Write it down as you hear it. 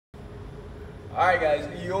All right, guys,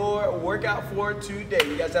 your workout for today.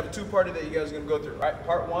 You guys have a two-parter that you guys are going to go through. All right,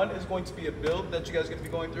 part one is going to be a build that you guys are going to be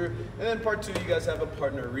going through, and then part two, you guys have a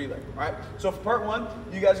partner relay. All right, so for part one,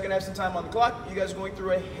 you guys are going to have some time on the clock. You guys are going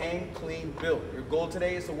through a hang clean build. Your goal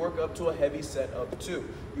today is to work up to a heavy set of 2.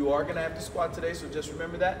 You are going to have to squat today, so just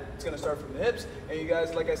remember that. It's going to start from the hips, and you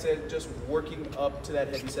guys, like I said, just working up to that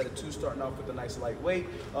heavy set of 2, starting off with a nice light weight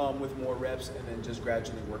with more reps, and then just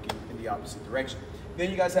gradually working in the opposite direction. Then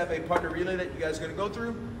you guys have a partner relay that you guys are going to go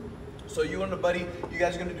through. So you and a buddy, you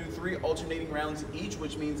guys are going to do 3 alternating rounds each,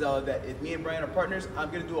 which means that if me and Brian are partners, I'm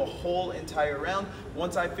going to do a whole entire round.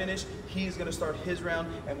 Once I finish, he's going to start his round,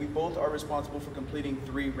 and we both are responsible for completing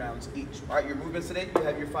 3 rounds each. All right, your movements today, you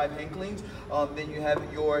have your 5 hang cleans, then you have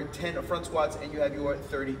your 10 front squats, and you have your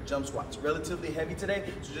 30 jump squats. Relatively heavy today,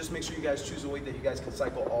 so just make sure you guys choose a weight that you guys can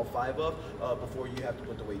cycle all 5 of before you have to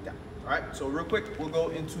put the weight down. All right, so real quick, we'll go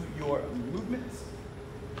into your movements.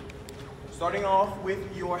 Starting off with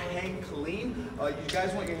your hang clean, you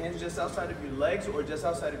guys want your hands just outside of your legs or just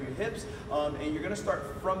outside of your hips, and you're gonna start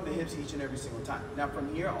from the hips each and every single time. Now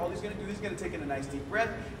from here, all he's gonna do is gonna take in a nice deep breath.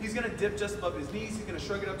 He's gonna dip just above his knees. He's gonna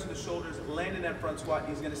shrug it up to the shoulders, land in that front squat.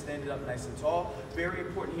 He's gonna stand it up nice and tall. Very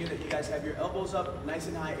important here that you guys have your elbows up nice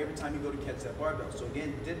and high every time you go to catch that barbell. So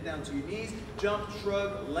again, dip down to your knees, jump,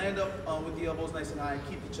 shrug, land up with the elbows nice and high,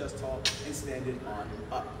 keep the chest tall, and stand it on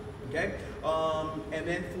up. Okay, and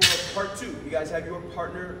then for part 2, you guys have your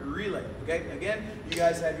partner relay. Okay, again, you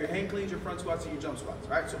guys have your hang cleans, your front squats, and your jump squats.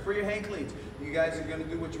 All right, so for your hang cleans, you guys are going to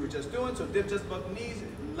do what you were just doing. So dip just above the knees,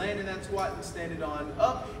 land in that squat, and stand it on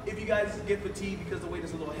up. If you guys get fatigued because the weight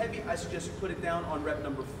is a little heavy, I suggest you put it down on rep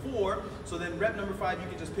number 4. So then rep number 5, you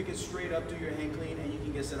can just pick it straight up, do your hang clean, and you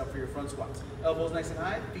can get set up for your front squats. Elbows nice and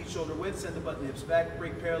high, feet shoulder width, send the butt and hips back,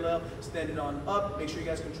 break parallel, stand it on up. Make sure you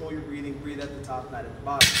guys control your breathing. Breathe at the top, not at the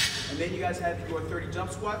bottom. And then you guys have your 30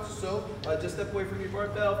 jump squats. So just step away from your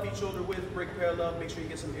barbell, feet shoulder width, break parallel. Make sure you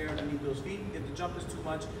get some air underneath those feet. If the jump is too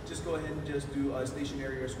much, just go ahead and just do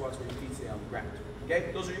stationary air squats where your feet stay on the ground.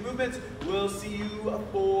 Okay, those are your movements. We'll see you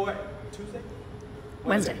for Tuesday?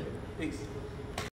 Wednesday. Peace.